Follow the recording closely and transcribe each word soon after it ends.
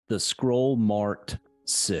The scroll marked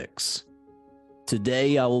 6.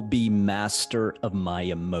 Today I will be master of my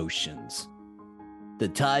emotions. The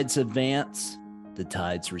tides advance, the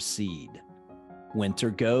tides recede. Winter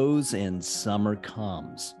goes and summer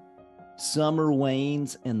comes. Summer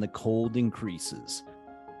wanes and the cold increases.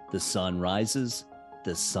 The sun rises,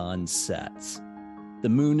 the sun sets. The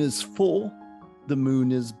moon is full, the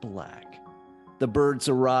moon is black. The birds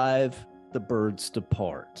arrive, the birds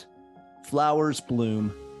depart. Flowers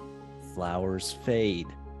bloom, flowers fade.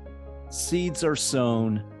 Seeds are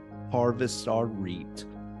sown, harvests are reaped.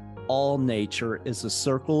 All nature is a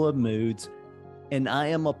circle of moods, and I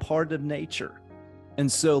am a part of nature.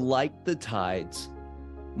 And so, like the tides,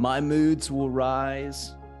 my moods will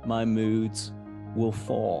rise, my moods will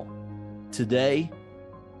fall. Today,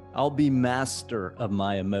 I'll be master of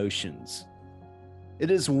my emotions.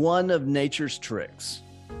 It is one of nature's tricks.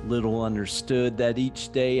 Little understood that each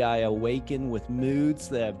day I awaken with moods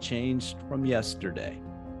that have changed from yesterday.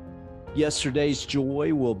 Yesterday's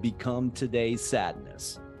joy will become today's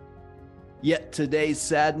sadness. Yet today's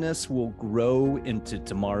sadness will grow into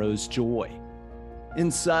tomorrow's joy.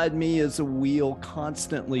 Inside me is a wheel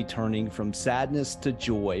constantly turning from sadness to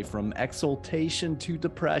joy, from exultation to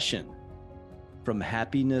depression, from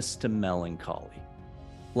happiness to melancholy.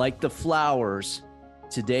 Like the flowers,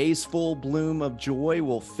 today's full bloom of joy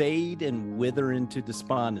will fade and wither into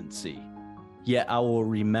despondency. Yet I will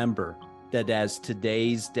remember that as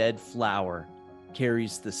today's dead flower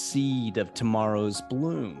carries the seed of tomorrow's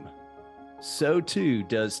bloom, so too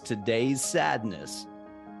does today's sadness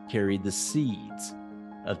carry the seeds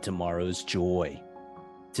of tomorrow's joy.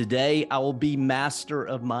 Today I will be master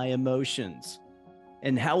of my emotions.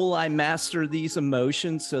 And how will I master these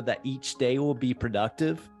emotions so that each day will be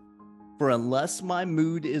productive? For unless my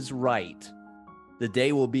mood is right, the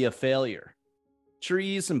day will be a failure.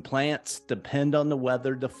 Trees and plants depend on the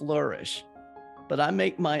weather to flourish, but I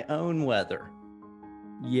make my own weather.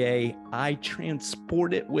 Yea, I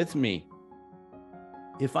transport it with me.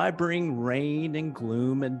 If I bring rain and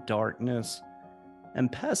gloom and darkness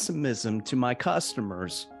and pessimism to my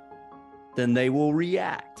customers, then they will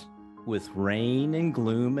react with rain and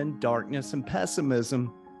gloom and darkness and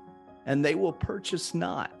pessimism, and they will purchase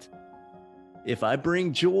not. If I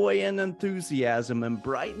bring joy and enthusiasm and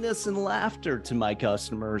brightness and laughter to my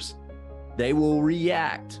customers, they will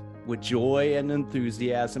react with joy and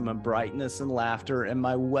enthusiasm and brightness and laughter, and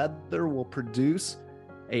my weather will produce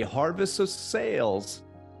a harvest of sales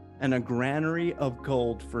and a granary of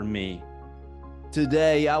gold for me.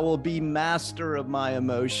 Today I will be master of my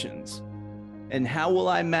emotions. And how will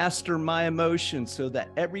I master my emotions so that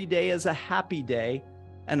every day is a happy day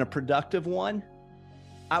and a productive one?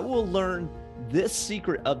 I will learn this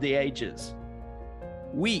secret of the ages.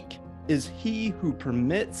 Weak is he who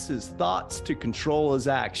permits his thoughts to control his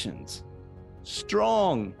actions.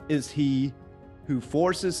 Strong is he who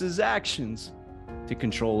forces his actions to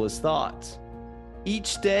control his thoughts.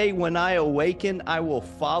 Each day when I awaken, I will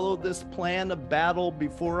follow this plan of battle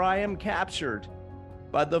before I am captured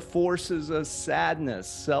by the forces of sadness,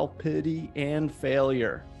 self-pity, and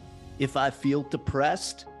failure. If I feel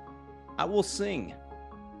depressed, I will sing.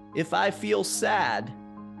 If I feel sad,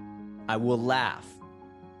 I will laugh.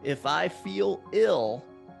 If I feel ill,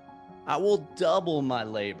 I will double my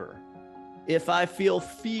labor. If I feel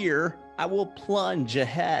fear, I will plunge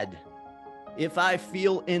ahead. If I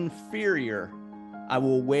feel inferior, I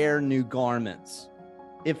will wear new garments.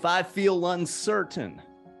 If I feel uncertain,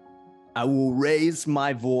 I will raise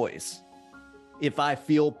my voice. If I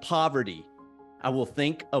feel poverty, I will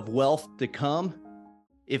think of wealth to come.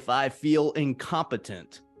 If I feel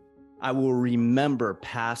incompetent, I will remember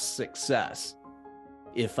past success.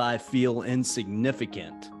 If I feel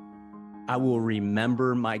insignificant, I will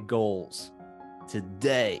remember my goals.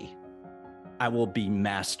 Today, I will be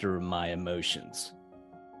master of my emotions.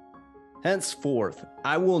 Henceforth,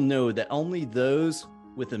 I will know that only those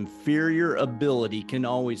with inferior ability can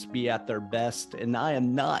always be at their best, and I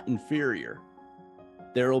am not inferior.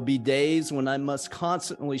 There will be days when I must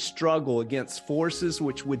constantly struggle against forces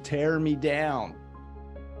which would tear me down.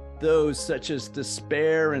 Those such as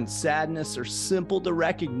despair and sadness are simple to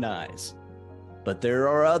recognize, but there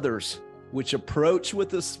are others which approach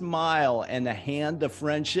with a smile and a hand of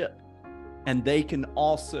friendship, and they can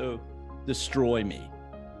also destroy me.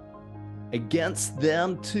 Against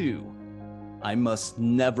them too, I must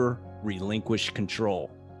never relinquish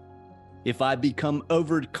control. If I become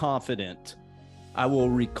overconfident, I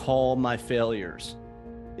will recall my failures.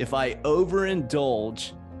 If I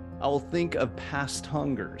overindulge, I will think of past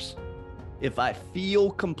hungers. If I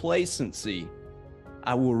feel complacency,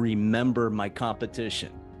 I will remember my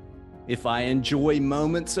competition. If I enjoy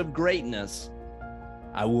moments of greatness,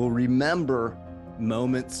 I will remember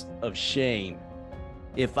moments of shame.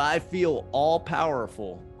 If I feel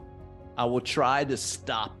all-powerful, I will try to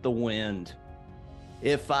stop the wind.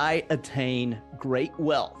 If I attain great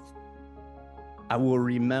wealth, I will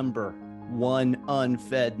remember one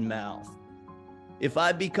unfed mouth. If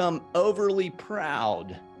I become overly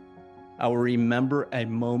proud, I will remember a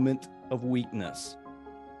moment of weakness.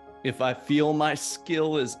 If I feel my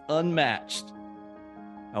skill is unmatched,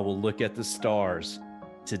 I will look at the stars.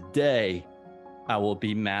 Today, I will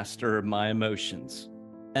be master of my emotions.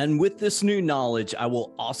 And with this new knowledge, I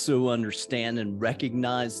will also understand and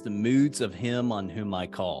recognize the moods of him on whom I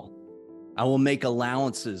call. I will make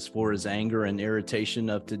allowances for his anger and irritation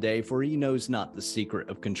of today, for he knows not the secret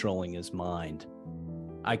of controlling his mind.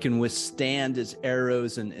 I can withstand his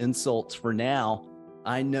arrows and insults for now.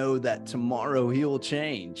 I know that tomorrow he will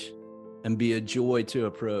change and be a joy to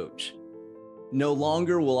approach. No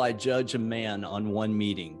longer will I judge a man on one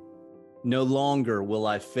meeting. No longer will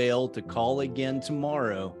I fail to call again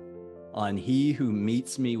tomorrow on he who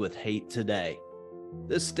meets me with hate today.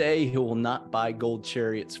 This day he will not buy gold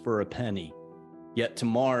chariots for a penny, yet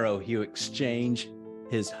tomorrow he'll exchange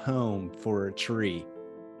his home for a tree.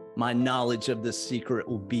 My knowledge of this secret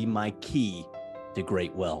will be my key to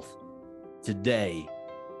great wealth. Today,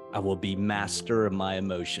 I will be master of my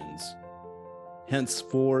emotions.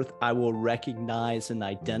 Henceforth, I will recognize and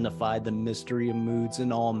identify the mystery of moods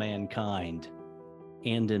in all mankind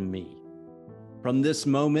and in me. From this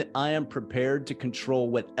moment, I am prepared to control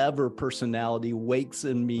whatever personality wakes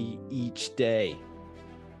in me each day.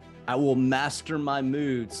 I will master my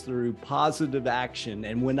moods through positive action,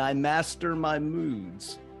 and when I master my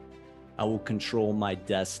moods, I will control my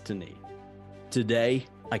destiny. Today,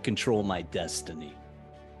 I control my destiny,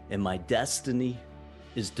 and my destiny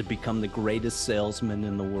is to become the greatest salesman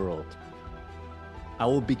in the world. I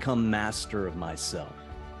will become master of myself.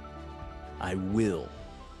 I will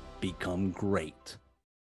become great.